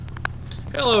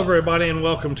Hello, everybody, and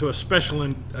welcome to a special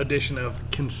edition of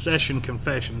Concession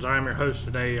Confessions. I am your host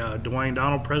today, Dwayne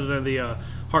Donald, president of the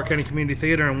Hart County Community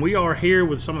Theater, and we are here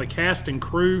with some of the cast and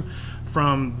crew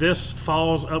from this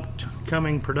fall's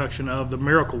upcoming production of The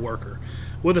Miracle Worker.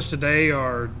 With us today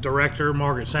are director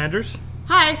Margaret Sanders.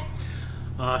 Hi.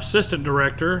 Assistant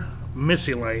director Miss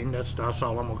Elaine, that's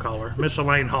all I'm going to call her, Miss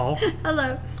Elaine Hall.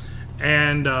 Hello.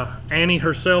 And Annie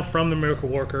herself from The Miracle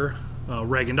Worker,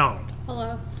 Reagan Donald.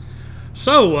 Hello.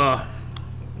 So,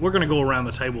 we're going to go around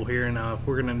the table here, and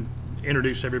we're going to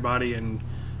introduce everybody and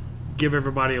give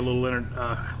everybody a little,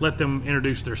 let them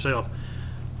introduce themselves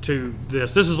to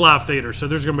this. This is live theater, so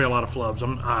there's going to be a lot of flubs.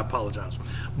 I apologize.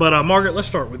 But, Margaret, let's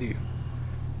start with you.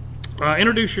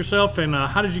 Introduce yourself, and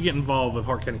how did you get involved with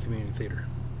Hart County Community Theater?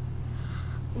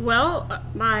 Well,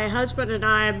 my husband and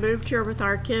I moved here with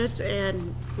our kids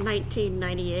in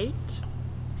 1998,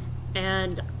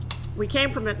 and we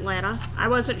came from Atlanta. I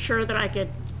wasn't sure that I could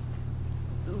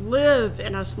live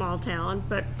in a small town,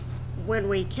 but when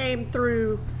we came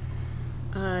through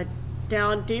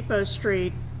down Depot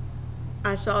Street,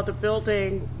 I saw the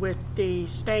building with the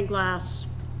stained glass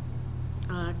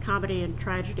comedy and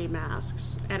tragedy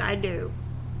masks, and I knew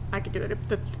I could do it.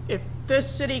 If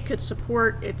this city could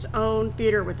support its own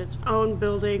theater with its own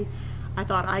building, I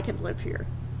thought I could live here.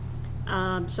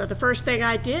 So the first thing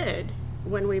I did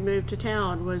when we moved to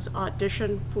town was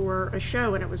audition for a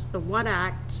show, and it was the one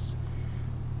acts.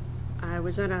 I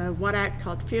was in a one act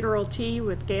called Funeral Tea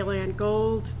with Gaylan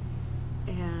Gold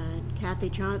and Kathy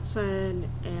Johnson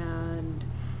and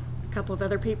a couple of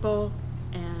other people,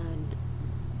 and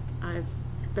I've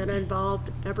been involved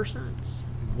ever since.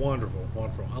 Wonderful,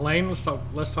 wonderful. Elaine, let's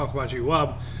talk about you.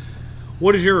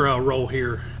 What is your role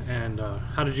here, and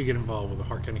how did you get involved with the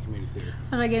Hart County Community Theater?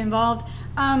 How did I get involved?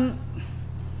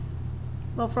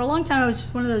 Well, for a long time, I was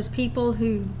just one of those people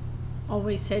who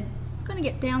always said, I'm going to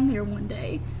get down there one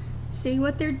day, see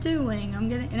what they're doing.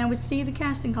 And I would see the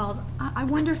casting calls. I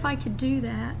wonder if I could do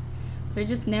that. But I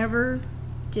just never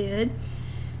did.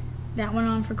 That went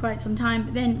on for quite some time.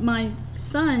 But then my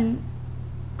son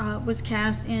was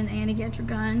cast in Annie Get Your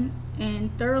Gun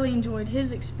and thoroughly enjoyed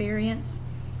his experience.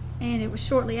 And it was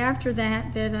shortly after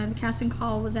that the casting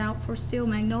call was out for Steel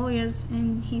Magnolias,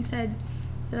 and he said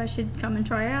that I should come and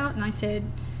try out, and I said,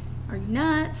 are you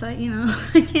nuts? I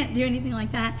can't do anything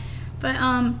like that. But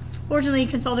fortunately,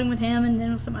 consulting with him and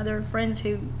then with some other friends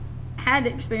who had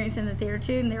experience in the theater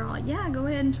too, and they were all like, yeah, go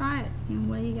ahead and try it.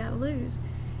 What do you got to lose?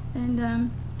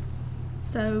 And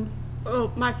so...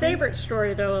 Oh, my favorite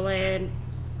story, though, Elaine,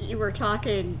 you were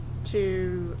talking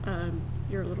to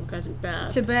your little cousin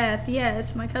Beth. To Beth,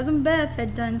 yes. My cousin Beth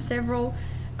had done several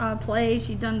plays.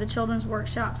 She'd done the children's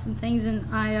workshops and things, and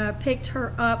I picked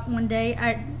her up one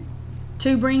day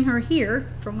to bring her here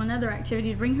from another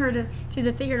activity, to bring her to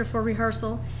the theater for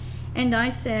rehearsal. And I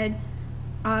said,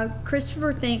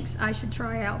 Christopher thinks I should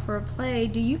try out for a play.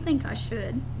 Do you think I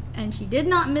should? And she did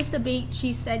not miss a beat.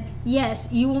 She said, yes,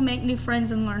 you will make new friends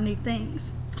and learn new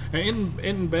things.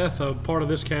 Isn't Beth a part of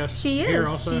this cast? She here is.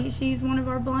 Also? She's one of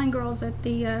our blind girls at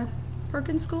the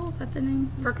Perkins School. Is that the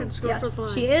name? Perkins School yes, for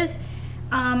Blind. She is.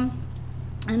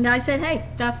 And I said, hey,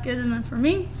 that's good enough for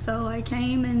me. So I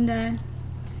came and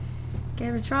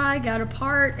gave it a try, got a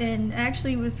part, and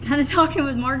actually was kind of talking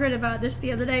with Margaret about this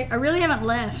the other day. I really haven't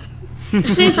left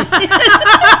since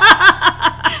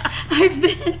I've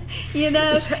been,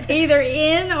 either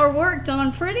in or worked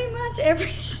on pretty much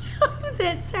every show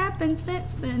that's happened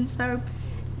since then. So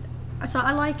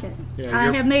I like it. Yeah,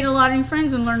 I have made a lot of new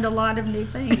friends and learned a lot of new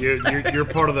things. You're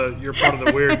part of the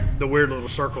weird little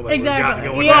circle that exactly.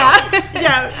 we've got going on.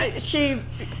 Yeah,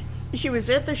 she was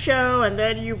at the show, and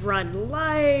then you've run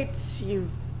lights, you've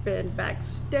been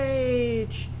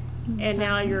backstage, and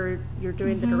now you're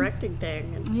doing the directing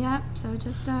thing. And Yep. So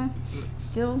just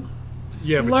still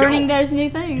Yeah, but learning those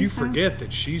new things. You so. forget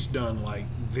that she's done like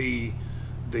the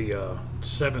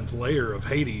seventh layer of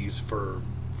Hades for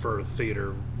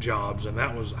theater jobs, and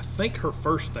that was, I think, her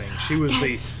first thing.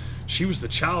 She was the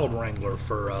child wrangler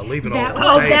for Leave It All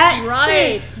on Stage. That's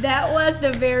Right. true. That was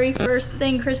the very first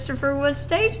thing. Christopher was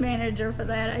stage manager for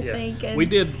that, I think. And we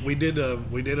did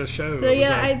a show. so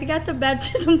yeah, I got the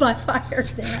baptism by fire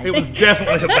then. It was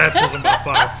definitely a baptism by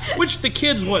fire, which the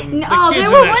kids wasn't. No, the kids they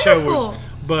were in that show wonderful. were,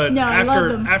 but No, I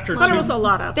loved them. after But two, it was a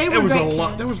lot of They there were was a great lot.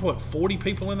 kids. There was what, 40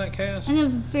 people in that cast, And it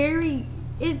was very.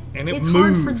 And it it's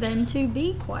hard for moved. them to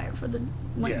be quiet for the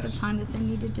length Yes. of time that they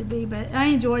needed to be, but I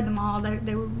enjoyed them all.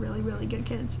 They were really, really good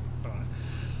kids.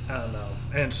 I don't know.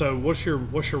 And so, what's your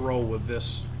role with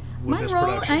this? My this role,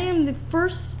 production? I am the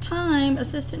first time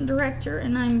assistant director,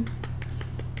 and I'm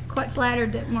quite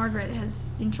flattered that Margaret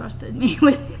has entrusted me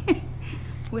with it.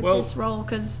 with Well- this role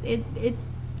because it's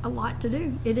a lot to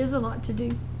do. It is a lot to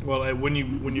do. Well, when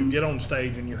you get on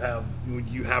stage and you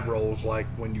have roles like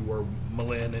when you were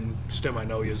Malin and Still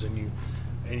Magnolias, and you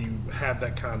have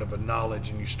that kind of a knowledge,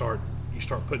 and you start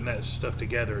putting that stuff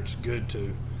together. It's good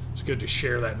to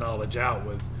share that knowledge out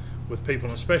with people,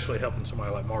 and especially helping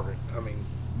somebody like Margaret. I mean,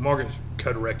 Margaret's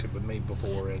co-directed with me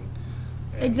before, and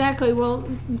Exactly. Well,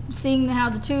 seeing how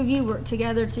the two of you work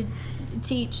together to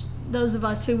teach those of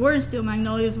us who were in Steel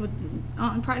Magnolias would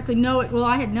practically know it. Well,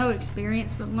 I had no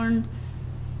experience, but learned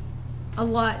a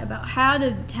lot about how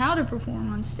to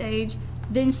perform on stage.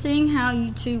 Then seeing how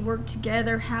you two work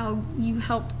together, how you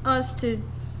helped us to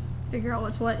figure out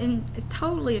what's what, and it's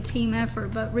totally a team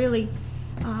effort. But really,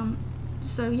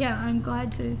 so yeah, I'm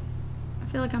glad to. I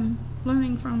feel like I'm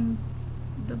learning from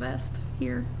the best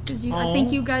here because I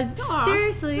think you guys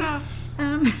seriously. Aw.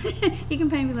 You can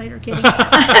pay me later, kidding.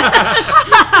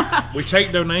 we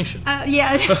take donations.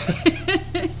 Yeah.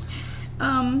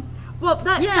 Well,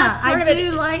 that's I part of do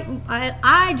it. like.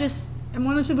 I just am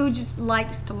one of those people who just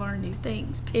likes to learn new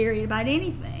things. Period. About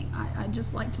anything, I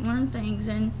just like to learn things,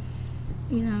 and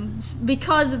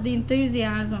because of the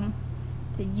enthusiasm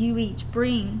that you each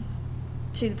bring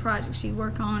to the projects you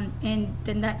work on, and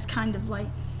then that's kind of like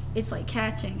it's like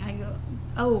catching. I go,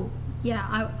 oh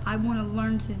yeah, I want to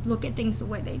learn to look at things the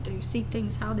way they do, see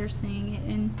things how they're seeing it,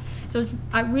 and so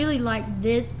I really like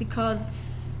this because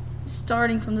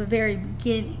starting from the very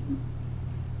beginning,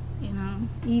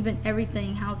 even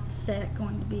everything, how's the set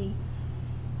going to be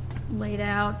laid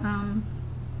out,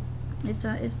 it's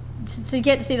to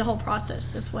get to see the whole process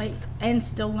this way and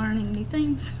still learning new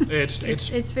things.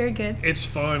 It's very good. It's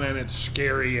fun and it's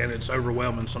scary and it's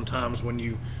overwhelming sometimes when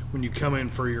you come in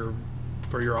for your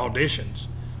auditions.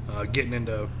 Getting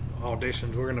into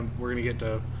auditions, we're gonna get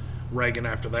to Reagan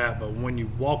after that. But when you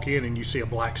walk in and you see a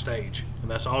black stage, and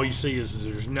that's all you see is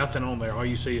there's nothing on there. All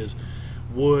you see is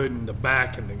wood and the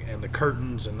back and the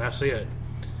curtains, and that's it.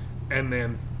 And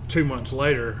then 2 months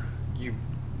later, you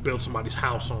build somebody's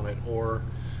house on it, or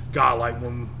God, like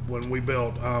when we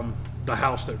built the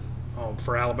house that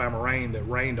for Alabama Rain that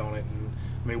rained on it, and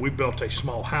I mean we built a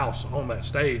small house on that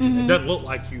stage, and it doesn't look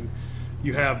like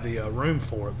you have the room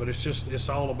for it, but it's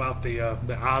all about the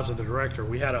eyes of the director.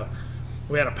 We had a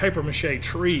paper mache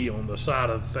tree on the side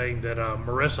of the thing that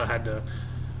Marissa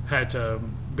had to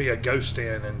be a ghost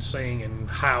in and sing and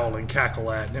howl and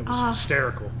cackle at, and it was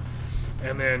hysterical.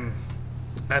 And then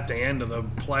at the end of the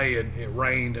play, it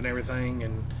rained and everything,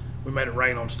 and we made it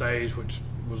rain on stage, which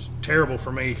was terrible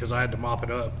for me because I had to mop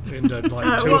it up into like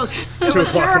It 2 was o'clock in the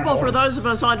terrible for morning. those of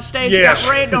us on stage Yes. that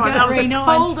got rained on. Got That was rained the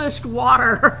on. coldest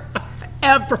water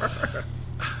ever.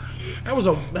 That was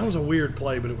a weird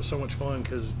play, but it was so much fun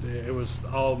because it was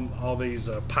all these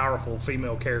powerful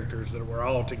female characters that were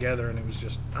all together, and it was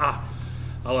just I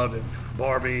loved it.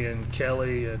 Barbie and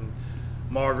Kelly and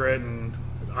Margaret, and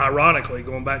ironically,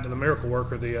 going back to the Miracle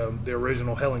Worker, the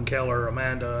original Helen Keller,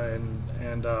 Amanda,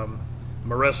 and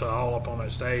Marissa all up on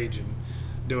that stage and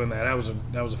doing that.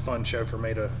 That was a fun show for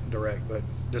me to direct, but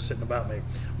just sitting about me.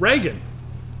 Reagan,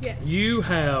 Yes. you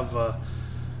have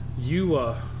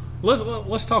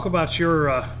let's talk about your.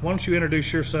 Why don't you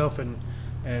introduce yourself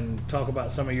and talk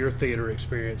about some of your theater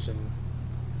experience and.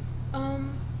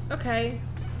 Okay.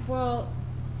 Well,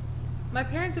 my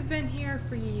parents have been here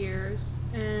for years,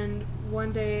 and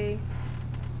one day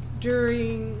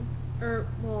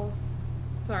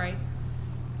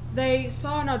they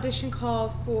saw an audition call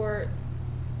for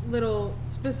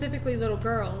specifically little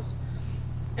girls,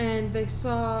 and they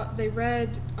read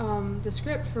the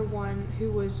script for one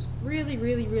who was really,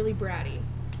 really, really bratty,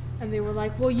 and they were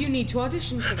like, well, you need to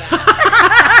audition for that.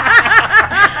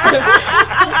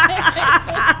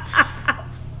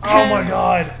 Oh my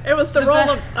God! It was the The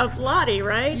role be- of Lottie,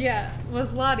 right? Yeah,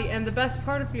 was Lottie, and the best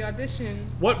part of the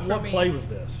audition What for me, play was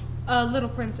this? Little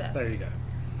Princess. There you go.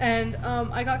 And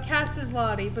I got cast as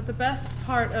Lottie, but the best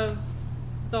part of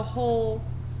the whole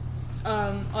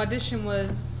audition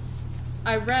was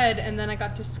I read and then I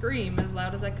got to scream as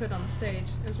loud as I could on the stage.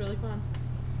 It was really fun.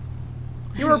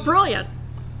 You were brilliant.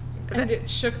 And it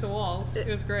shook the walls. It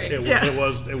was great. Yeah. It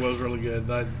was really good.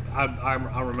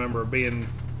 I remember being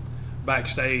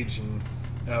backstage, and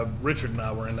Richard and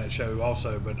I were in that show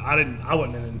also, but I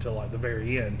wasn't in it until like the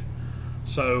very end.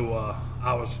 So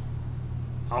I was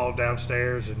all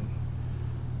downstairs and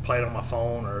played on my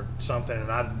phone or something,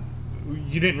 and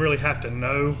you didn't really have to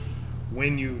know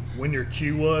when your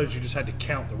cue was. You just had to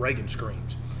count the Reagan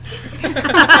screams.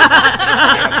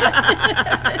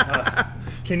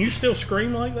 Can you still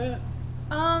scream like that?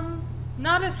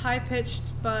 Not as high pitched,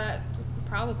 but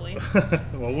Probably.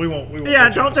 Well, we won't. Yeah, put you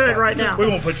on don't the do it spot. right now. We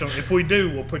won't put you on. If we do,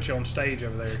 we'll put you on stage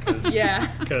over there because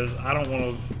Yeah. I don't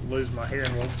want to lose my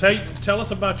hearing. Well, tell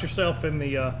us about yourself in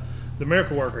the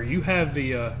Miracle Worker. You have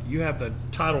the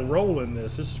title role in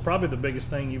this. This is probably the biggest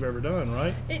thing you've ever done,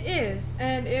 right? It is,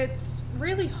 and it's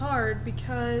really hard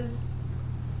because,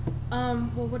 well,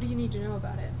 what do you need to know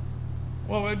about it?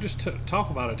 Well, just talk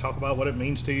about it. Talk about what it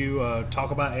means to you.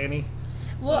 Talk about Annie.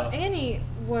 Well, Annie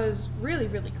was really,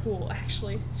 really cool,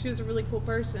 actually. She was a really cool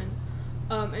person.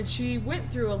 And she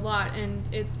went through a lot, and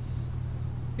it's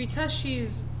because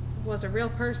was a real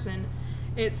person,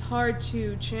 it's hard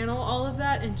to channel all of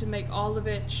that and to make all of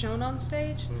it shown on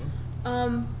stage.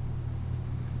 Mm-hmm.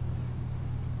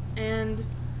 And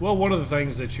Well, one of the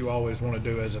things that you always want to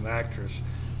do as an actress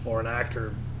or an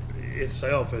actor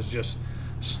itself is just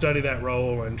study that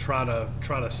role and try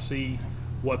to see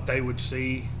what they would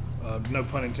see, no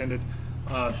pun intended,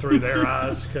 through their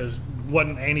eyes. Because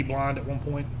wasn't Annie blind at one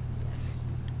point?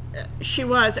 She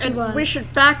was. And was. we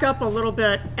should back up a little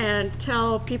bit and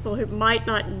tell people who might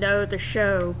not know the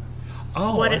show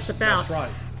Oh, what it's about. That's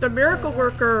right. The Miracle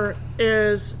Worker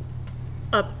is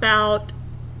about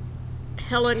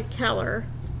Helen Keller,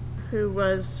 who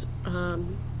was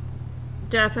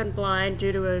deaf and blind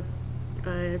due to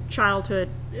a childhood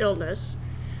illness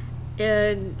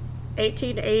in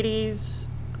 1880s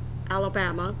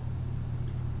Alabama.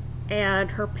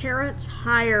 And her parents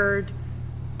hired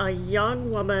a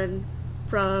young woman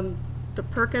from the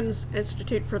Perkins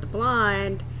Institute for the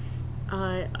Blind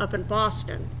up in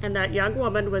Boston. And that young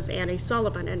woman was Annie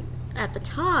Sullivan. And at the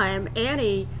time,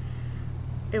 Annie,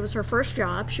 it was her first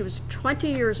job. She was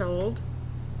 20 years old,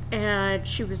 and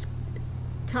she was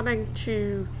coming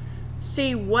to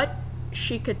see what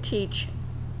she could teach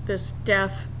this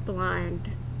deaf,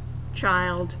 blind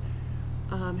child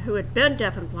who had been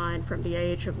deaf and blind from the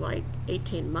age of like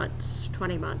 18 months,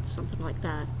 20 months, something like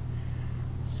that.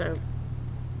 So,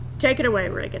 take it away,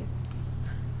 Reagan.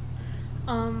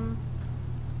 I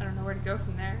don't know where to go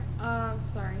from there.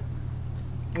 Sorry.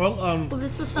 Well, Well,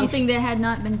 this was something that had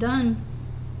not been done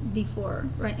before,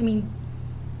 right? I mean,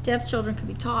 deaf children could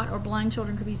be taught, or blind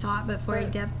children could be taught, but for a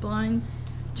Right. deaf-blind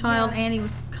child, Yeah. Annie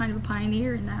was kind of a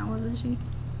pioneer in that, wasn't she?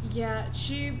 Yeah,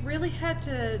 she really had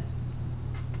to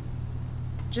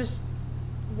just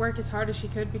work as hard as she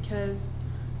could because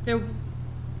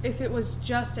if it was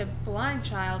just a blind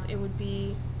child, you would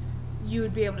be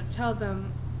able to tell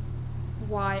them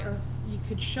why, or you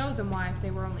could show them why if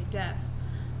they were only deaf.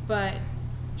 But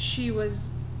she was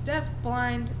deaf,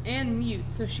 blind, and mute,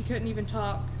 so she couldn't even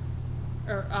talk,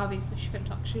 or obviously she couldn't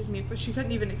talk, she was mute, but she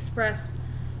couldn't even express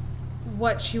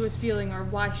what she was feeling or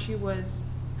why she was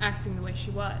acting the way she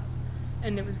was.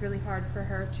 And it was really hard for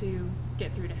her to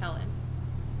get through to Helen.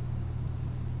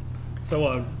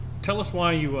 so tell us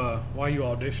why you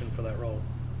auditioned for that role.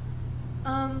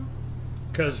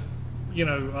 Because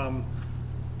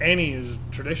Annie is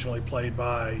traditionally played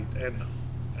by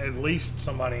at least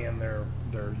somebody in their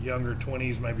younger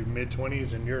 20s, maybe mid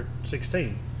 20s, and you're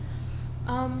 16.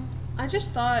 I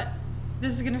just thought,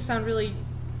 this is going to sound really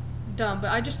dumb, but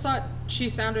I just thought she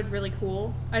sounded really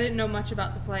cool. I didn't know much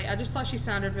about the play. I just thought she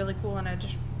sounded really cool, and I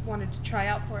just wanted to try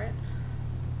out for it.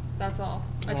 That's all.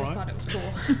 I just Alright. thought it was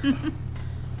cool.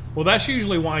 Well, that's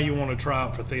usually why you want to try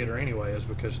out for theater anyway, is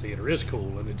because theater is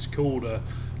cool, and it's cool to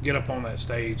get up on that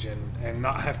stage and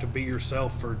not have to be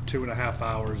yourself for 2.5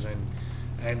 hours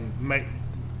and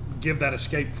give that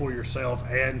escape for yourself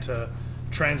and to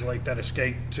translate that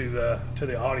escape to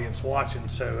the audience watching.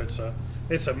 So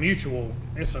it's a mutual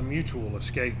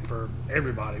escape for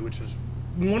everybody, which is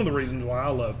one of the reasons why I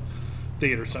love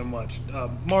theater so much.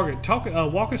 Margaret,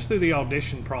 walk us through the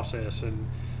audition process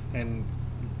and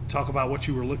talk about what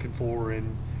you were looking for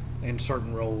in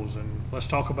certain roles, and let's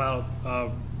talk about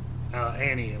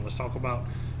Annie, and let's talk about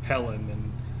Helen,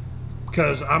 and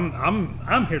because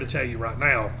I'm here to tell you right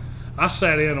now, I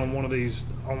sat in on one of these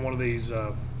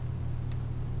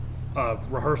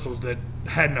rehearsals that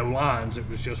had no lines. It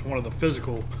was just one of the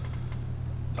physical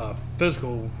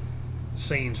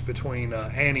scenes between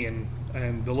Annie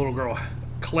and the little girl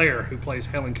Claire, who plays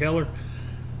Helen Keller.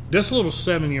 This little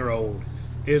 7-year-old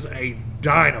is a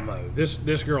dynamo.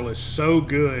 This girl is so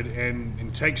good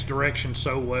and takes direction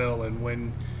so well. And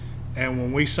when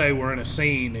we say we're in a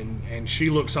scene and she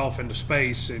looks off into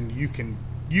space, and you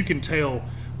can tell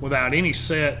without any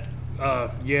set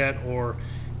yet or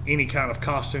any kind of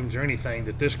costumes or anything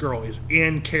that this girl is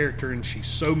in character, and she's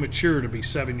so mature to be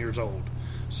 7 years old.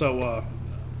 So,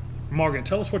 Margaret,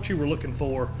 tell us what you were looking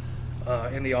for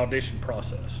in the audition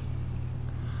process.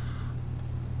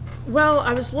 Well,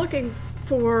 I was looking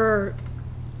for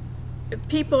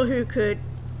people who could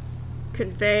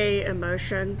convey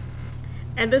emotion.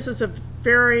 And this is a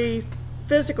very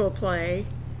physical play,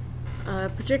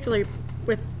 particularly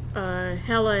with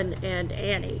Helen and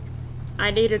Annie.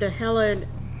 I needed a Helen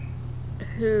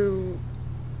who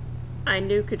I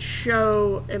knew could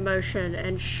show emotion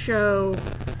and show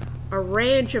a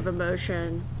range of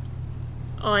emotion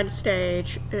on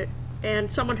stage,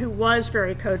 and someone who was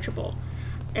very coachable.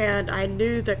 And I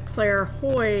knew that Claire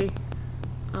Hoy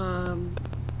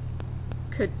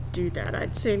could do that.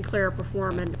 I'd seen Claire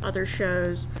perform in other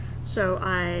shows, so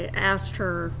I asked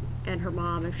her and her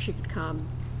mom if she could come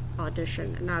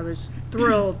audition, and I was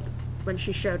thrilled when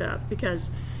she showed up,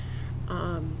 because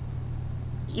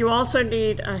you also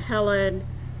need a Helen.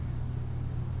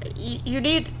 You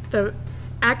need the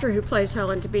actor who plays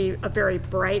Helen to be a very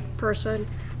bright person,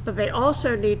 but they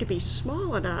also need to be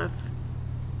small enough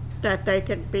that they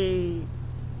can be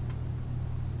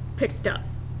picked up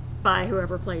by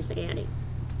whoever plays Annie.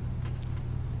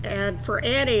 And for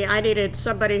Annie, I needed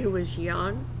somebody who was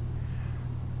young,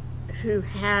 who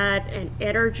had an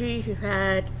energy, who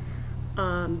had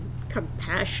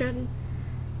compassion,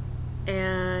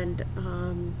 and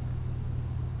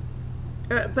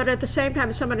but at the same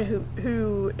time, someone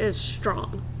who is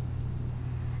strong.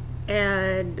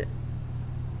 And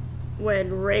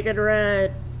when Reagan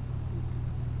read,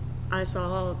 I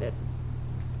saw all of it.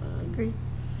 Agree.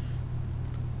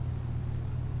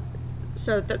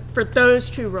 So that for those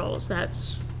two roles,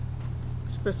 that's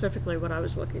specifically what I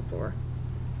was looking for.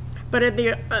 But in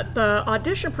the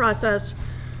audition process,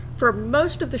 for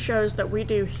most of the shows that we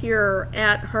do here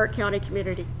at Hart County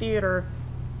Community Theater,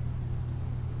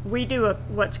 we do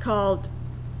what's called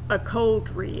a cold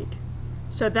read.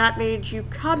 So that means you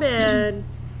come in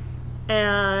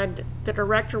and the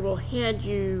director will hand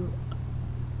you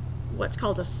what's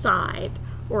called a side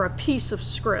or a piece of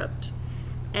script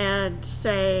and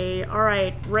say, all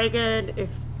right, Reagan, if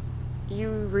you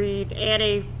read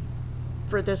Annie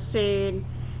for this scene,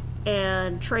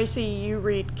 and Tracy, you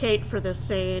read Kate for this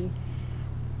scene,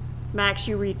 Max,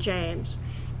 you read James.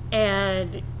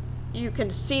 And you can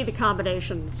see the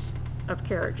combinations of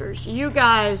characters. You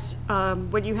guys,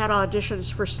 when you had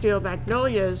auditions for Steel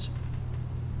Magnolias,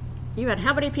 you had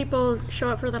how many people show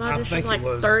up for that audition? I think like it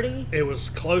was 30? It was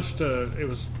close to, it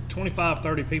was 25,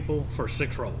 30 people for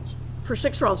 6 roles. For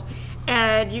 6 roles.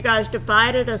 And you guys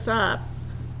divided us up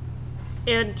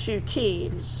into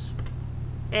teams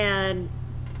and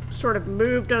sort of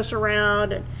moved us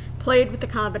around and played with the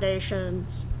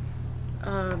combinations.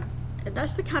 And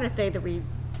that's the kind of thing that we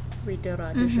did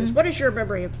auditions. Mm-hmm. What is your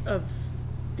memory of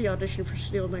the audition for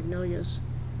Steel Magnolias?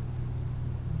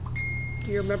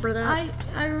 Do you remember that?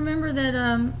 I remember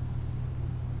that,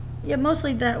 yeah,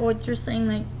 mostly that what you're saying,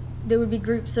 like there would be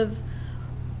groups of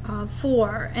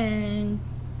 4 and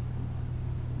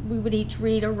we would each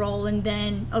read a role, and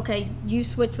then, okay, you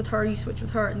switch with her,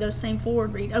 and those same 4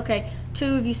 would read. Okay,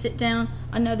 2 of you sit down,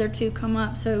 another 2 come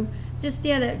up. So just,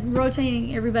 yeah, that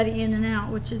rotating everybody in and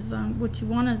out, which is what you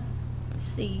want to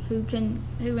see, who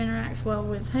interacts well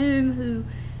with who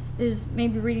is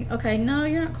maybe reading, okay, no,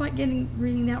 you're not quite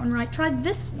reading that one right, try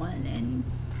this one. And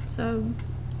so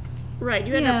right,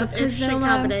 you end yeah, up with 'cause interesting they'll,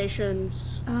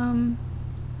 combinations.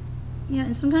 yeah,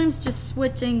 and sometimes just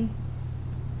switching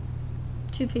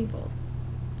 2 people,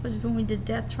 such as when we did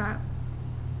Death Trap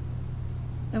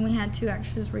and we had 2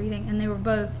 actors reading and they were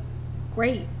both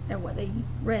great at what they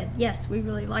read. Yes, we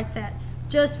really liked that.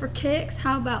 Just for kicks,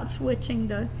 how about switching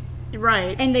the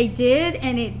Right. and they did,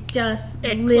 and it just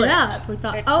It lit clicked. up. We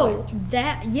thought, It oh, clicked.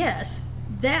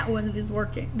 that one is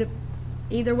working.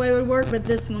 Either way would work, but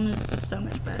this one is just so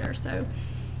much better. So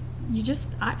you just,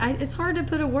 it's hard to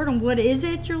put a word on what is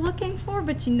it you're looking for,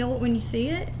 but you know it when you see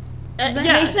it. Does that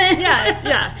yeah, make sense?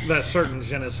 Yeah. That certain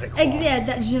je ne sais quoi. Yeah,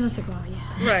 that je ne sais quoi,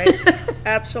 yeah. Right.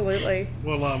 Absolutely.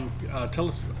 Well, tell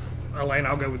us, Elaine,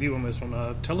 I'll go with you on this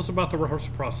one. Tell us about the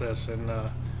rehearsal process and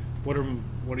what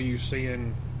are you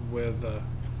seeing with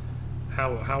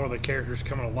how are the characters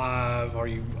coming alive? Are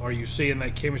you seeing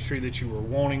that chemistry that you were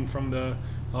wanting from the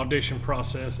audition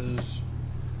processes?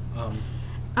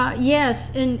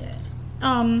 Yes, and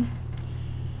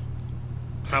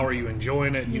how are you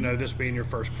enjoying it? You know, this being your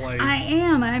first play. I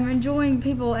am. I'm enjoying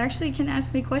people actually can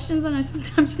ask me questions, and I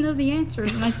sometimes know the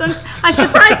answers, and I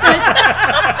surprise myself.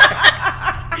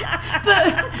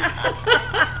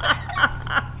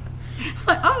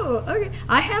 But oh, okay.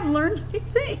 I have learned new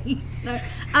things. No,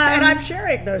 And I'm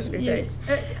sharing those new yeah, things.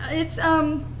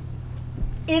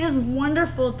 it is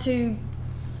wonderful to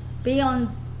be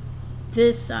on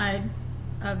this side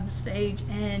of the stage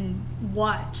and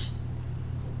watch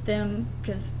them,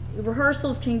 because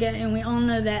rehearsals can get, and we all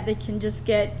know that they can just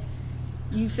get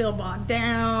you feel bogged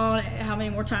down. How many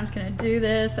more times can I do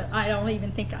this? I don't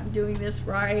even think I'm doing this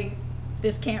right.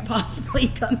 This can't possibly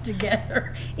come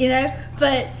together,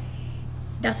 But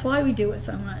that's why we do it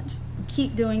so much.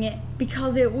 Keep doing it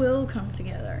because it will come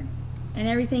together. And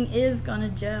everything is going to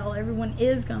gel. Everyone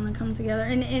is going to come together.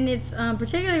 And it's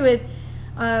particularly with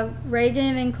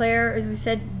Reagan and Claire, as we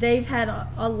said, they've had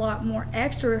a lot more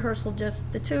extra rehearsal,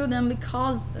 just the two of them,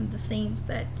 because of the scenes,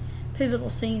 that pivotal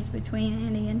scenes between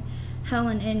Annie and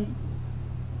Helen.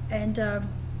 And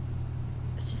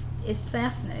it's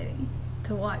fascinating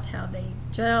to watch how they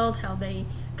gelled, how they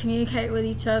communicate with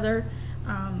each other.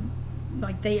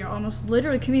 Like they are almost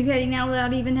literally communicating now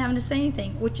without even having to say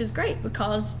anything, which is great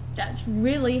because that's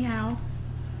really how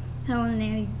Helen and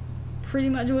Annie pretty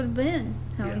much would have been.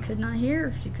 Helen could not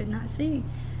hear, she could not see.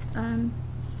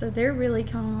 So they're really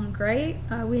coming on great.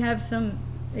 We have some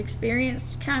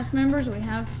experienced cast members, we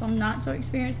have some not so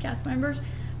experienced cast members,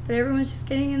 but everyone's just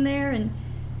getting in there and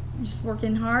just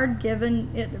working hard,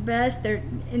 giving it their best.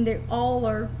 They all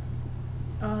are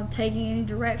taking any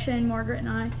direction Margaret and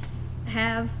I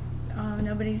have.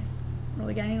 Nobody's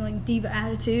really got any like diva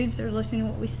attitudes. They're listening to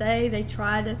what we say. They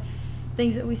try the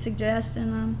things that we suggest,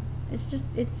 and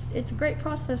it's a great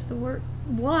process to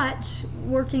watch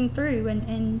working through,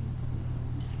 and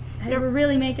just, hey, we're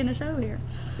really making a show here.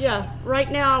 Yeah, right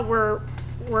now we're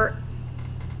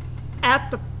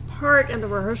at the part in the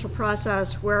rehearsal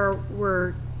process where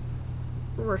we're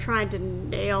trying to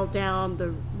nail down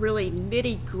the really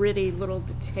nitty-gritty little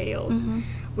details. Mm-hmm.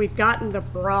 We've gotten the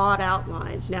broad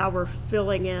outlines. Now we're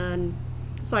filling in,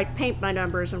 it's like paint by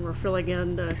numbers, and we're filling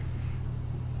in the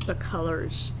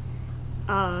colors.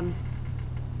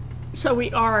 So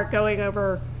we are going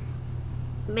over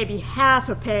maybe half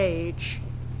a page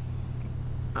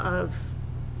of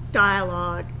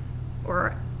dialogue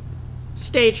or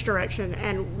stage direction,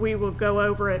 and we will go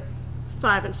over it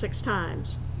 5 and 6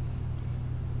 times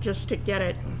just to get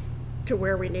it to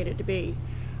where we need it to be.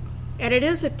 And it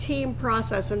is a team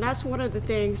process, and that's one of the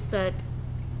things that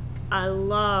I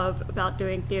love about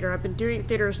doing theater. I've been doing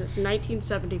theater since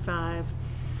 1975,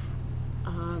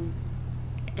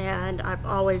 and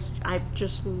I've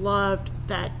just loved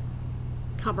that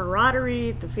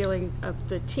camaraderie, the feeling of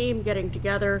the team getting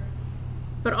together,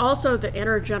 but also the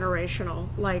intergenerational.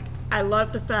 Like, I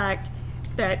love the fact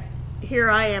that here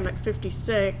I am at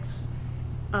 56,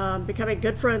 becoming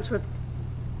good friends with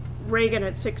Reagan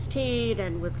at 16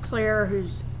 and with Claire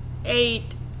who's 8,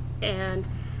 and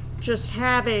just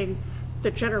having the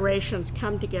generations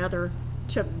come together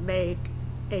to make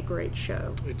a great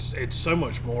show. It's so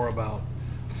much more about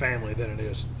family than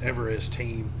it ever is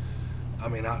team. I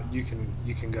mean, you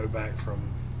can go back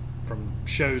from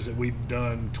shows that we've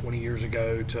done 20 years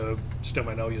ago to Still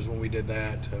Magnolias when we did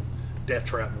that, to Death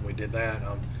Trap when we did that.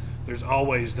 There's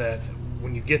always that,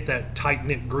 when you get that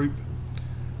tight-knit group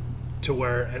to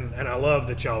where, and I love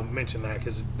that y'all mentioned that,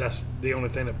 because that's the only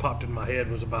thing that popped in my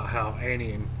head was about how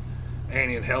Annie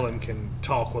and Helen can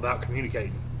talk without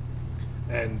communicating,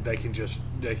 and they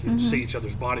can see each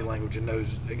other's body language and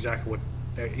knows exactly what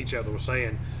each other was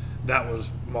saying. That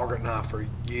was Margaret and I for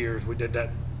years. We did that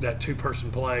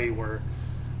 2-person play where,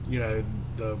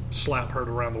 the slap heard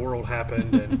around the world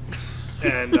happened,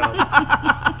 and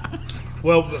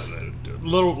well,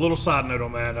 little side note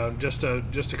on that, just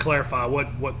to clarify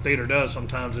what theater does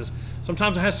sometimes is it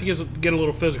has to get a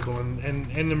little physical,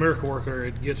 and in the Miracle Worker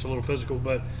it gets a little physical.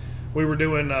 But we were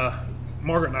doing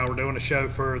Margaret and I were doing a show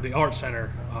for the Art Center.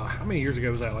 How many years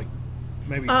ago was that? Like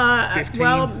maybe 15?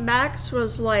 Well, Max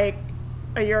was like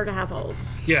a year and a half old.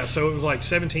 Yeah, so it was like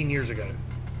 17 years ago,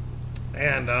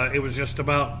 and it was just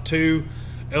about 2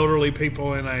 elderly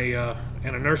people in a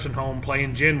nursing home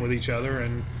playing gin with each other,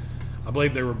 and I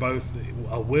believe they were both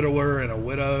a widower and a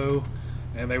widow,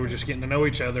 and they were just getting to know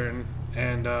each other.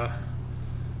 And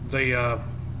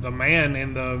the man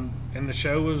in the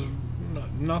show was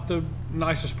not the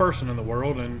nicest person in the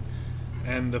world,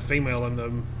 and the female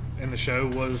in the show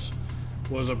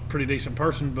was a pretty decent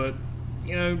person, but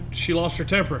she lost her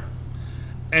temper.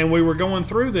 And we were going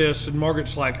through this, and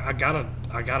Margaret's like, I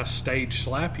gotta stage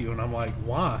slap you, and I'm like,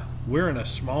 why? We're in a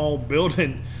small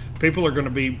building. People are going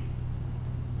to be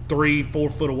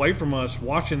 3-4 foot away from us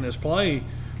watching this play.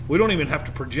 We don't even have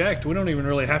to project. We don't even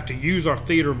really have to use our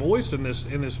theater voice in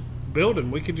this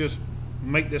building. We could just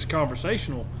make this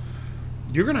conversational.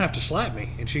 You're going to have to slap me.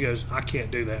 And she goes, I can't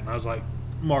do that. And I was like,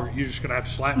 Margaret, you're just going to have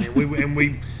to slap me. We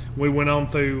went on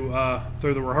through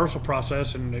the rehearsal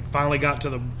process, and it finally got to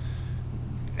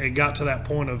that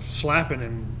point of slapping,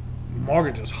 and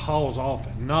Margaret just hauls off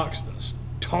and knocks the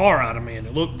tar out of me, and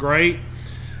it looked great.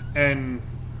 And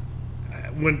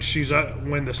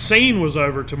when the scene was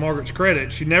over, to Margaret's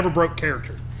credit, she never broke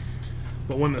character.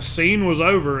 But when the scene was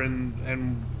over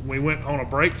and we went on a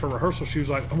break for rehearsal, she was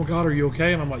like, "Oh my God, are you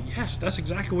okay?" And I'm like, "Yes, that's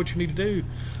exactly what you need to do."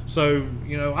 So,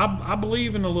 I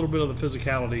believe in a little bit of the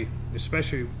physicality,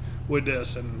 especially with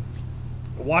this, and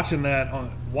watching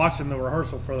the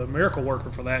rehearsal for the Miracle Worker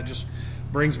for that just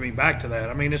brings me back to that.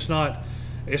 I mean, it's not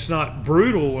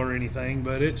brutal or anything,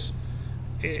 but it's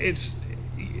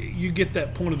you get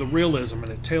that point of the realism, and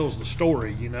it tells the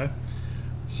story,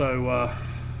 So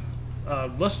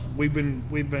we've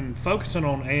been focusing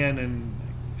on Anne and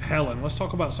Helen. Let's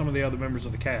talk about some of the other members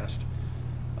of the cast,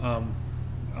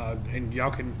 and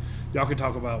y'all can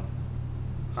talk about.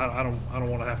 I don't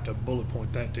want to have to bullet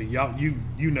point that to y'all. You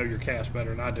know your cast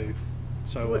better than I do,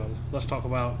 so let's talk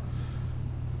about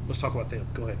them.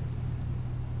 Go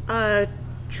ahead.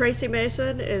 Tracy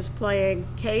Mason is playing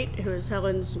Kate, who is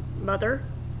Helen's mother.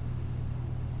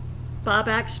 Bob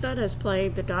Axton is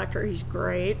playing the doctor. He's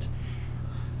great.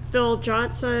 Phil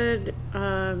Johnson,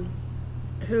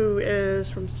 who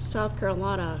is from South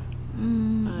Carolina,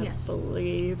 I yes.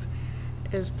 believe,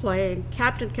 is playing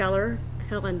Captain Keller,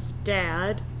 Helen's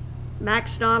dad.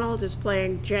 Max Donald is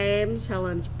playing James,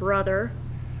 Helen's brother.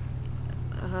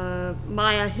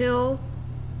 Maya Hill,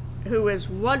 who is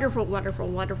wonderful, wonderful,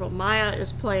 wonderful. Maya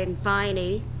is playing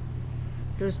Viney,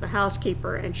 who's the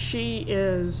housekeeper, and she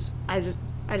is, I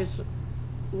just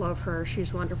love her.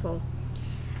 She's wonderful.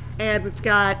 And we've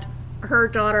got her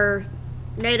daughter,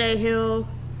 Nene Hill,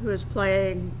 who is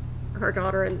playing her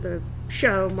daughter in the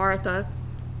show, Martha.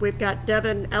 We've got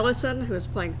Devin Ellison, who is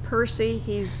playing Percy.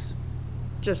 He's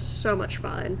just so much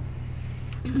fun.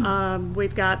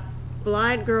 We've got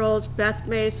blind girls, Beth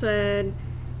Mason,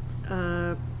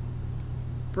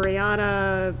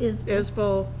 Brianna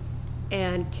Isbell,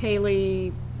 and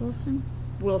Kaylee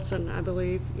Wilson, I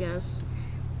believe, yes.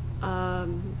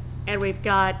 And we've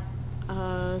got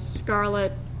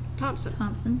Scarlett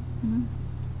Thompson,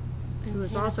 who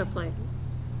is also playing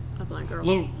a blind girl.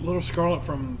 Little Scarlett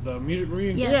from the music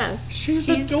reunion. Yes. She's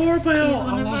adorable. She's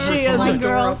one of our She is blind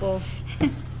girls. adorable.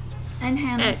 And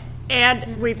Hannah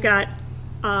And we've got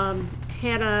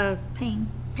Hannah Payne.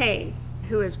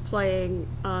 who is playing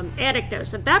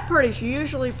Anecdotes. And that part is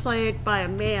usually played by a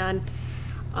man,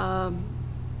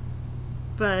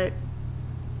 but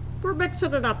we're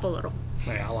mixing it up a little.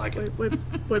 Yeah, I like it.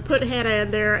 We put Hannah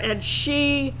in there, and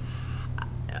she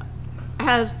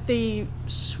has the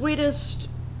sweetest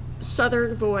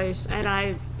southern voice. And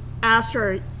I asked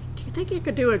her, "Do you think you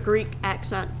could do a Greek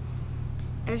accent?"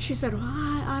 And she said, "Well,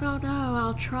 I don't know,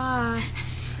 I'll try."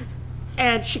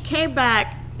 And she came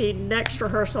back the next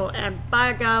rehearsal, and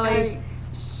by golly,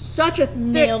 such a thick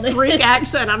Nailed it. Greek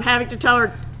accent, I'm having to tell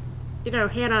her,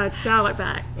 Hannah, dial it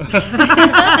back.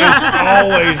 It's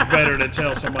always better to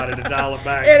tell somebody to dial it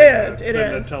back It than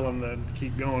is. to tell them to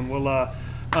keep going. Well,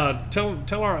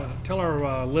 tell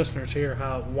our listeners here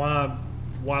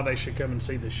why they should come and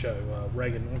see this show.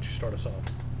 Reagan, why don't you start us off?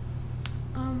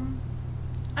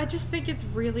 I just think it's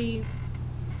really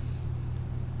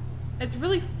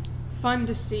fun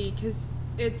to see, because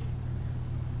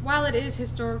while it is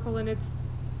historical and it's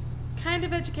kind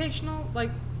of educational, like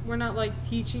we're not like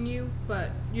teaching you, but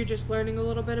you're just learning a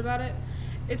little bit about it.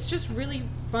 It's just really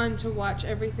fun to watch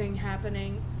everything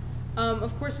happening.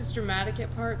 Of course it's dramatic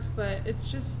at parts, but it's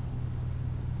just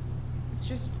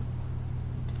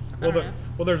I don't know.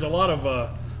 Well, there's a lot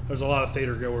of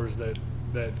theater goers that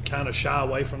kind of shy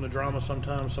away from the drama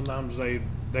sometimes. Sometimes they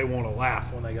want to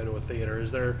laugh when they go to a theater.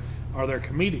 Are there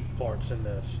comedic parts in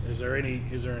this? Is there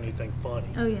anything funny?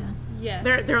 Oh yeah. Yes.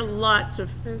 There are lots of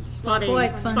There's funny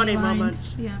Quite funny lines.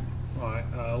 moments. Yeah. All right,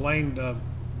 Elaine,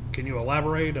 can you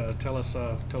elaborate? Tell us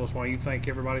why you think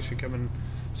everybody should come and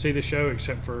see the show,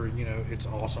 except for it's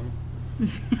awesome.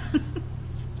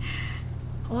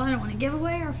 Well, I don't want to give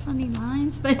away our funny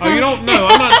lines, but Oh, you don't know?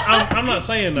 I'm not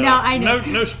saying that. No, I know.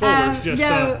 No spoilers.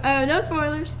 No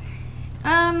spoilers.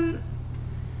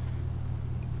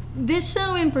 This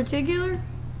show in particular,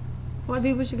 why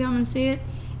people should come and see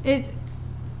it.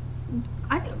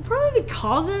 Probably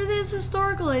because it is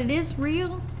historical, it is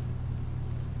real,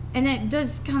 and it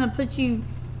does kind of put you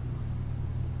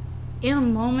in a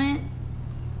moment.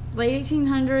 Late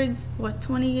 1800s,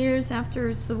 20 years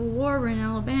after Civil War, we're in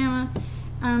Alabama.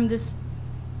 This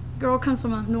girl comes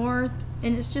from up north,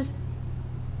 and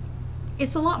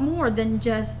it's a lot more than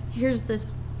just, here's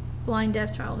this blind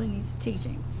deaf child and he's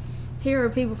teaching. Here are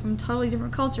people from totally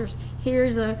different cultures.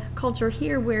 Here's a culture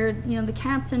here where, the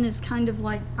captain is kind of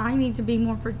like, I need to be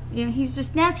more, he's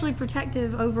just naturally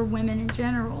protective over women in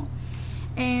general.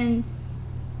 And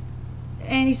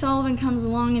Eddie Sullivan comes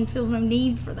along and feels no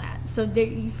need for that. So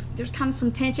there's kind of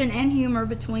some tension and humor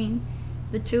between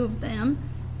the two of them.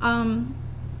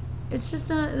 It's just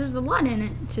there's a lot in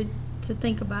it to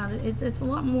think about it. It's a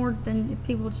lot more than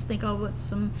people just think, oh, it's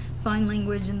some sign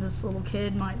language and this little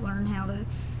kid might learn how to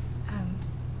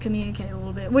communicate a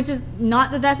little bit, which is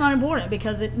not that that's not important,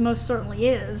 because it most certainly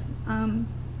is.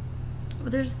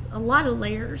 But there's a lot of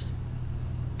layers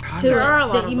to There are a it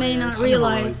lot that of you may layers. not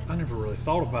realize. I never really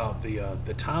thought about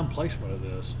the time placement of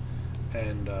this,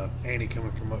 and Annie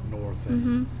coming from up north,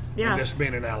 and, Yeah. and this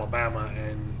being in Alabama,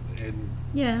 and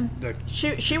Yeah. the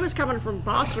She was coming from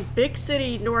Boston, big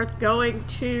city north, going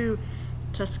to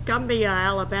Tuscumbia,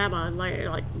 Alabama,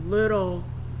 like little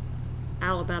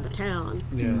Alabama town.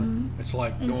 it's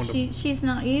like And going to she's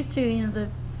not used to,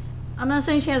 I'm not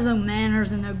saying she has no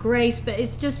manners and no grace, but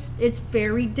it's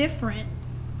very different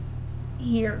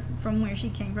here from where she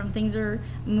came from. Things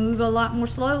move a lot more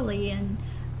slowly, and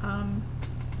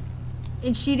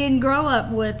she didn't grow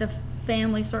up with a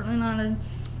family, certainly not a,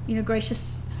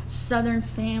 gracious Southern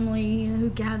family, who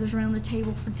gathers around the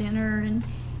table for dinner, and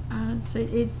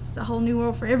it's a whole new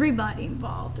world for everybody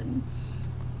involved, and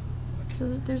so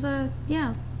there's a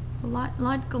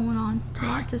lot going on, a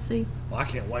lot to see. Well, I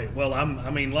can't wait. Well,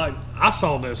 I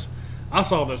saw this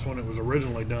when it was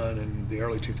originally done in the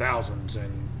early 2000s,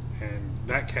 and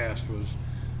that cast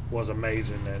was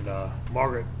amazing. And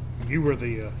Margaret, you were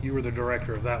the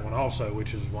director of that one also,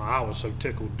 which is why I was so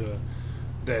tickled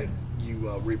that you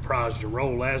reprised your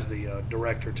role as the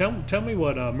director. Tell me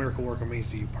what Miracle Worker means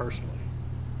to you personally.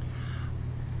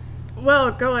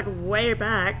 Well, going way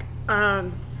back,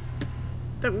 The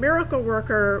Miracle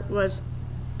Worker was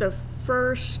the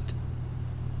first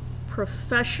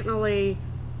professionally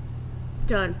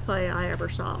done play I ever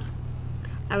saw.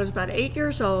 I was about 8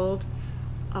 years old,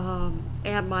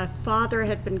 and my father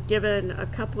had been given a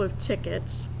couple of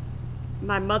tickets.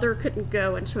 My mother couldn't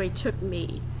go, and so he took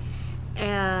me.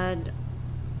 And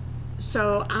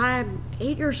so I'm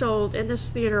 8 years old in this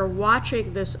theater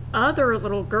watching this other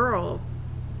little girl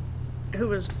who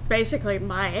was basically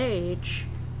my age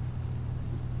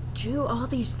do all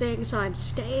these things on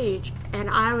stage, and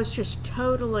I was just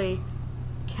totally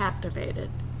captivated.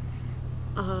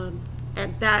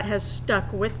 And that has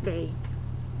stuck with me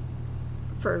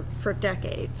for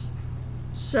decades.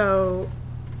 So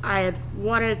I had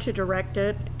wanted to direct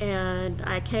it, and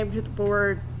I came to the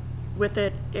board with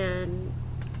it in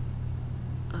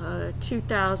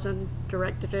 2000,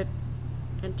 directed it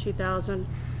in 2000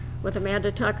 with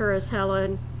Amanda Tucker as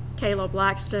Helen, Kayla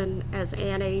Blackston as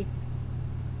Annie,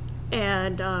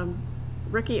 and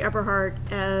Ricky Eberhardt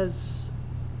as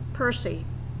Percy.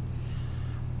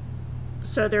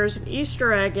 So there's an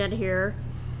Easter egg in here.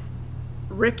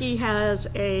 Ricky has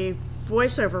a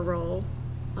voiceover role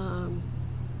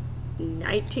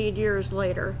 19 years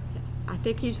later. I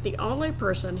think he's the only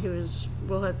person who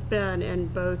will have been in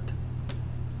both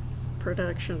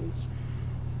productions.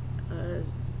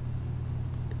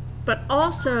 But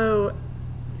also,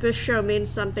 this show means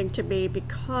something to me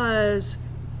because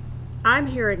I'm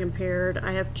hearing impaired.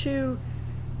 I have two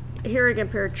hearing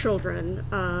impaired children.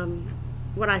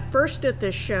 When I first did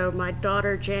this show, my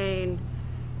daughter Jane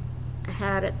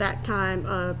had at that time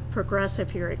a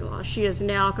progressive hearing loss. She is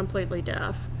now completely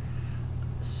deaf.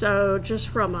 So just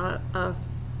from a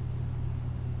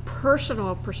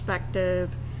personal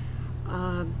perspective,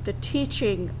 the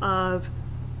teaching of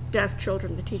deaf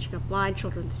children, the teaching of blind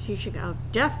children, the teaching of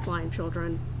deaf-blind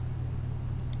children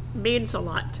means a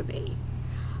lot to me,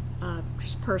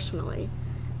 just personally.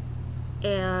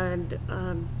 And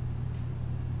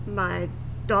my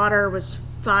daughter was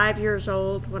 5 years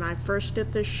old when I first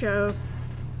did this show.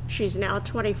 She's now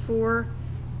 24,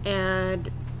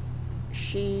 and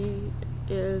she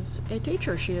is a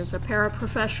teacher. She is a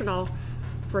paraprofessional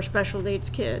for special needs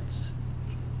kids.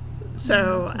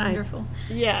 So That's wonderful.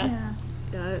 yeah.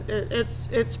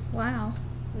 It's Wow.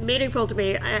 meaningful to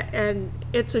me, and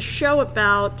it's a show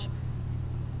about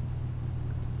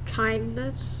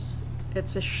kindness.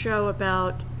 It's a show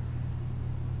about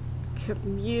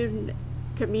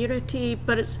community,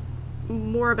 but it's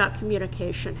more about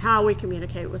communication, how we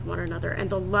communicate with one another, and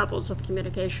the levels of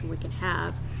communication we can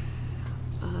have.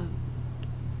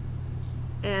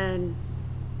 And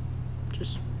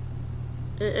just,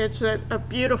 it's a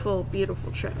beautiful,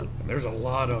 beautiful show. And there's a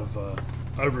lot of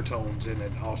overtones in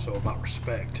it also about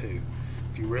respect too.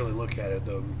 If you really look at it,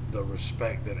 the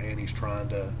respect that Annie's trying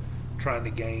to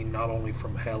gain, not only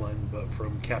from Helen but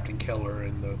from Captain Keller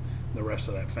and the rest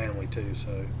of that family too.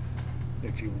 So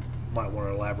if you might want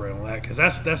to elaborate on that, because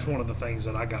that's one of the things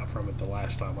that I got from it the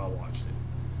last time I watched it,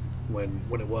 when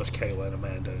it was Kayla and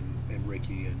Amanda and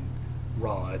Ricky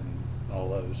Rod and all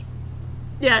those.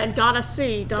 Yeah, and Donna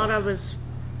C. Donna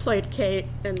played Kate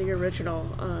in the original,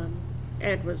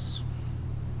 and was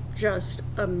just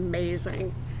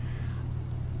amazing.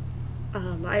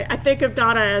 I think of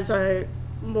Donna as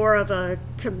more of a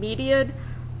comedian,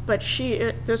 but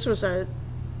this was a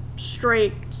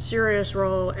straight serious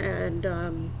role,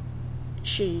 and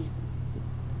she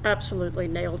absolutely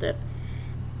nailed it.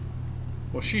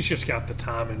 Well, she's just got the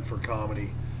timing for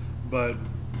comedy, but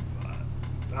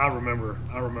I remember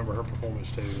her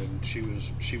performance too, and she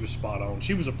was spot on.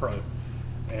 She was a pro,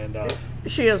 and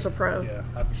She is a pro. yeah,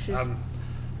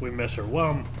 we miss her.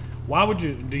 Well,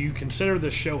 do you consider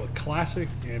this show a classic?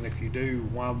 And if you do,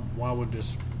 why would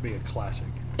this be a classic?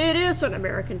 It is an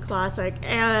American classic,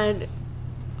 and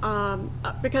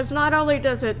because not only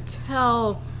does it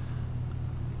tell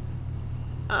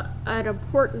an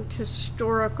important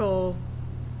historical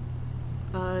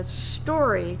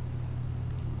story,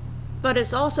 but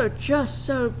it's also just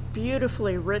so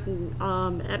beautifully written,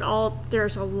 and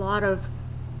there's a lot of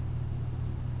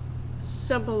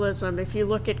symbolism. If you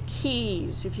look at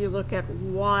keys, if you look at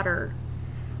water,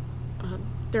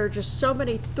 there are just so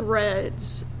many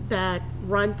threads that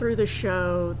run through the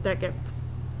show that get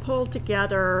pulled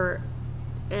together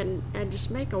and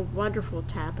just make a wonderful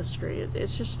tapestry.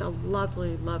 It's just a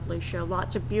lovely, lovely show.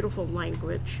 Lots of beautiful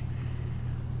language,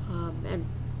 and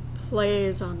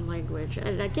plays on language.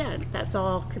 And again, that's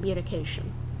all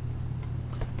communication.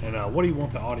 And what do you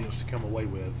want the audience to come away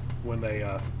with when they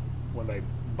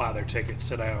buy their ticket,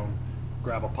 sit down,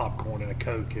 grab a popcorn and a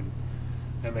Coke,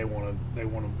 and they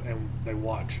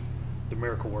watch The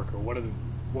Miracle Worker?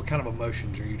 What kind of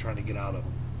emotions are you trying to get out of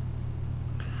them?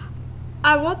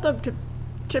 I want them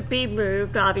to be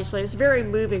moved. Obviously, it's a very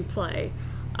moving play.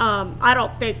 I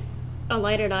don't think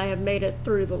Elena and I have made it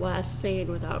through the last scene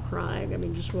without crying. I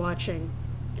mean, just watching,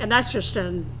 and that's just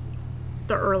in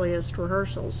the earliest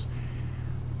rehearsals.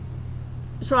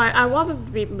 So I want them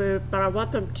to be moved, but I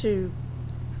want them to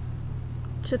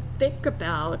think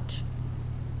about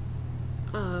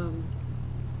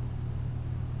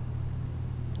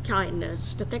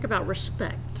kindness, to think about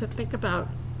respect, to think about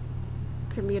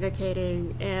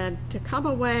communicating, and to come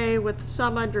away with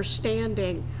some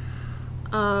understanding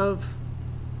of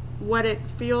what it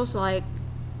feels like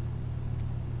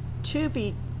to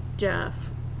be deaf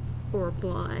or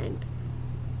blind.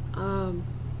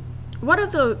 One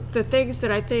of the things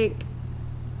that I think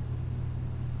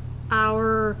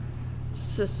our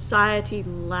society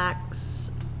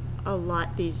lacks a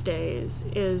lot these days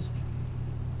is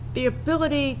the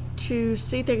ability to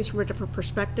see things from a different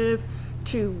perspective,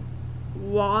 to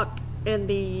walk in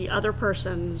the other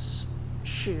person's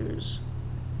shoes.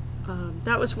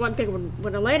 That was one thing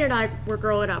when Elaine and I were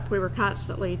growing up, we were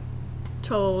constantly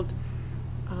told,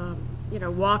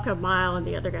 walk a mile in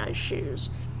the other guy's shoes.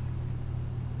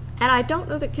 And I don't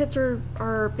know that kids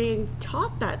are being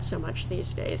taught that so much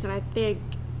these days, and I think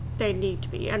they need to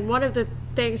be. And one of the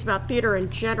things about theater in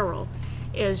general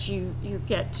is you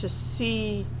get to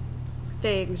see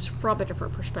things from a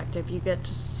different perspective. You get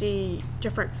to see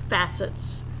different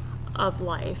facets of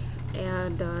life,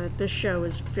 and this show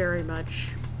is very much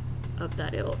of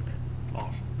that ilk.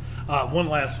 Awesome. One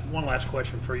last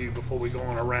question for you before we go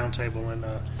on a round table, and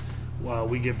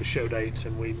we give the show dates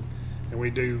and we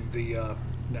do the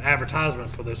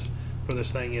advertisement for this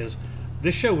thing. Is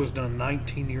this show was done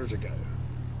 19 years ago,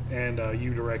 and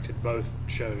you directed both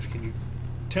shows. Can you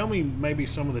tell me maybe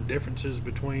some of the differences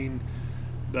between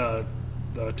the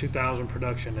 2000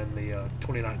 production and the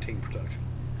 2019 production?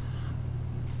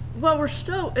 Well,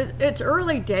 it's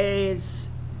early days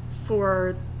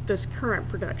for this current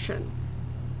production,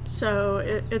 so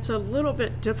it's a little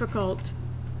bit difficult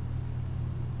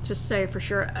to say for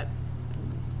sure.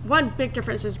 One big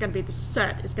difference is going to be the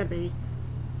set is going to be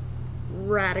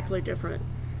radically different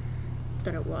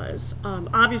than it was.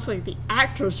 Obviously, the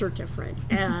actors are different,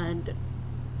 and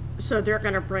so they're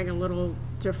going to bring a little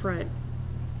different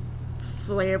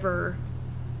flavor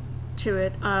to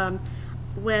it.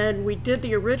 When we did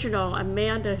the original,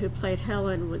 Amanda, who played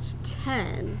Helen, was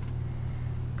 10.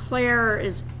 Claire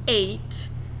is 8.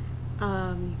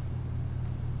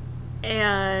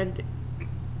 And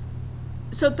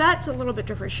so that's a little bit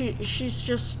different. She's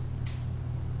just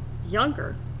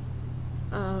younger.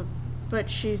 But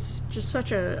she's just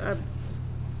such a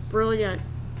brilliant,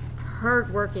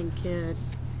 hard-working kid.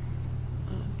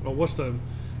 Well,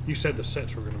 you said the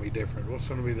sets were going to be different. What's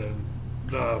going to be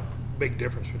the big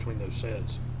difference between those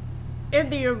sets? In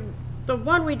the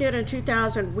one we did in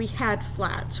 2000, we had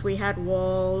flats. We had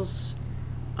walls.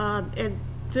 In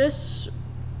this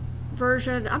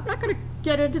version, I'm not going to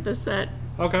get into the set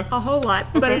Okay. a whole lot,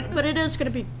 but Okay. but it is going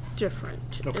to be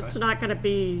different. Okay. It's not going to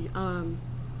be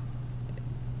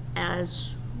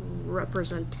as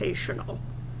representational.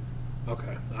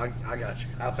 Okay, I got you.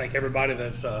 I think everybody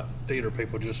that's theater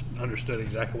people just understood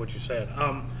exactly what you said.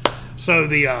 So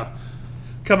the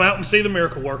come out and see the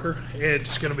Miracle Worker.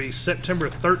 It's going to be September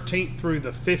 13th through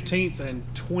the 15th and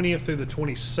 20th through the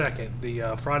 22nd.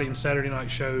 The Friday and Saturday night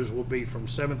shows will be from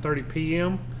 7:30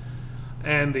 p.m.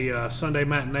 and the Sunday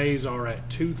matinees are at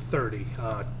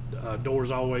 2:30.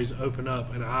 Doors always open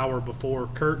up an hour before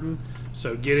curtain,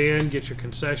 so get in, get your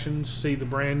concessions, see the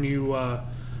brand new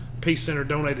Peace Center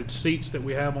donated seats that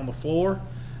we have on the floor,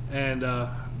 and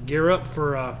gear up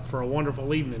for a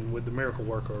wonderful evening with the Miracle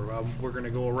Worker. We're going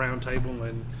to go around table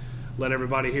and let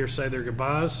everybody here say their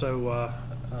goodbyes. So,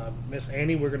 Miss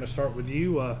Annie, we're going to start with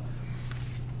you.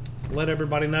 Let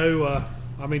everybody know.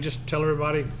 Just tell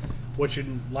everybody what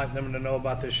you'd like them to know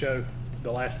about this show.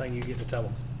 The last thing you get to tell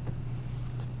them.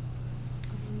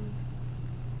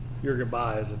 Your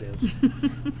goodbye, as it is.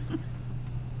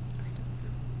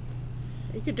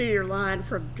 You could do your line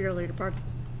from Dearly Departed.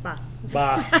 Bye.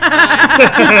 Bye.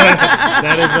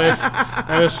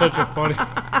 That is such a funny.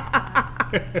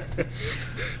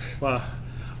 Well,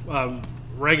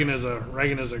 Reagan is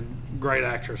a great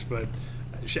actress, but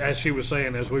as she was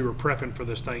saying, as we were prepping for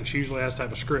this thing, she usually has to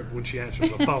have a script when she answers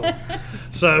the phone.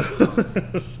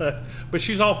 But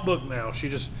she's off book now. She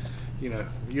just, you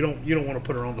don't want to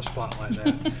put her on the spot like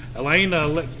that. Elaine,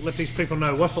 let these people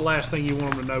know, what's the last thing you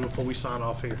want them to know before we sign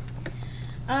off here?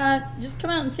 Just come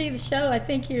out and see the show. I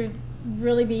think you'll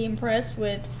really be impressed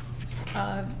with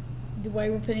the way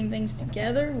we're putting things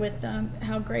together, with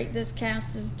how great this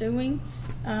cast is doing.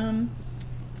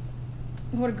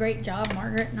 What a great job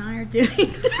Margaret and I are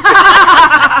doing.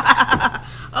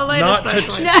 Elena Not to,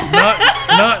 especially.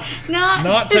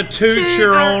 not to toot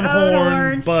your own horn,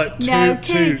 horns. but No,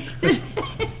 toot.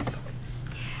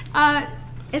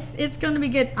 It's going to be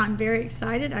good. I'm very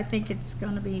excited. I think it's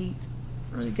going to be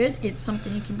really good. It's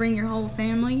something you can bring your whole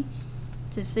family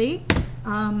to see.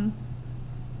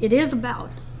 It is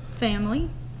about family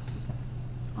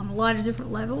on a lot of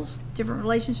different levels, different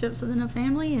relationships within a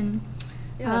family, and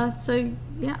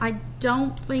I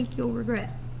don't think you'll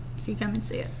regret if you come and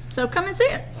see it. So come and see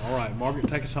it. All right, Margaret,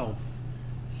 take us home.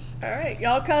 All right,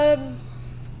 y'all come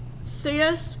see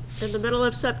us in the middle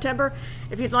of September.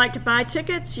 If you'd like to buy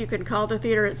tickets, you can call the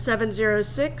theater at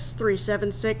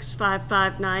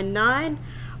 706-376-5599,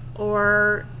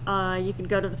 or you can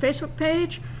go to the Facebook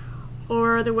page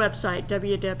or the website,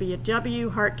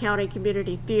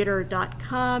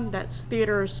 www.hartcountycommunitytheater.com. That's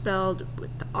theater spelled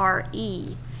with the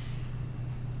R-E.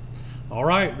 All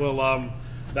right, well,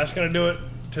 that's going to do it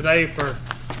today for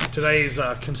today's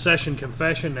concession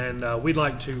confession, and we'd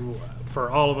like to,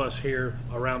 for all of us here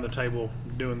around the table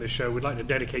doing this show, we'd like to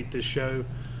dedicate this show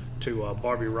to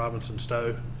Barbie Robinson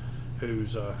Stowe,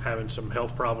 who's having some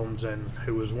health problems and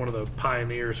who was one of the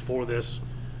pioneers for this.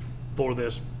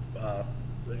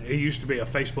 It used to be a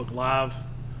Facebook Live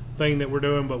thing that we're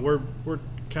doing, but we're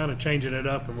kind of changing it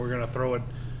up, and we're going to throw it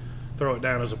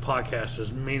down as a podcast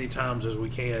as many times as we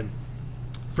can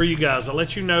for you guys. I'll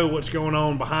let you know what's going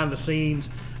on behind the scenes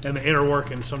and the inner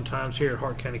workings sometimes here at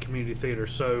Hart County Community Theater.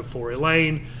 So for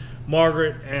Elaine,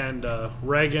 Margaret, and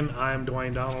Reagan, I am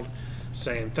Dwayne Donald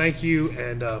saying thank you,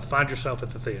 and find yourself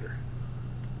at the theater.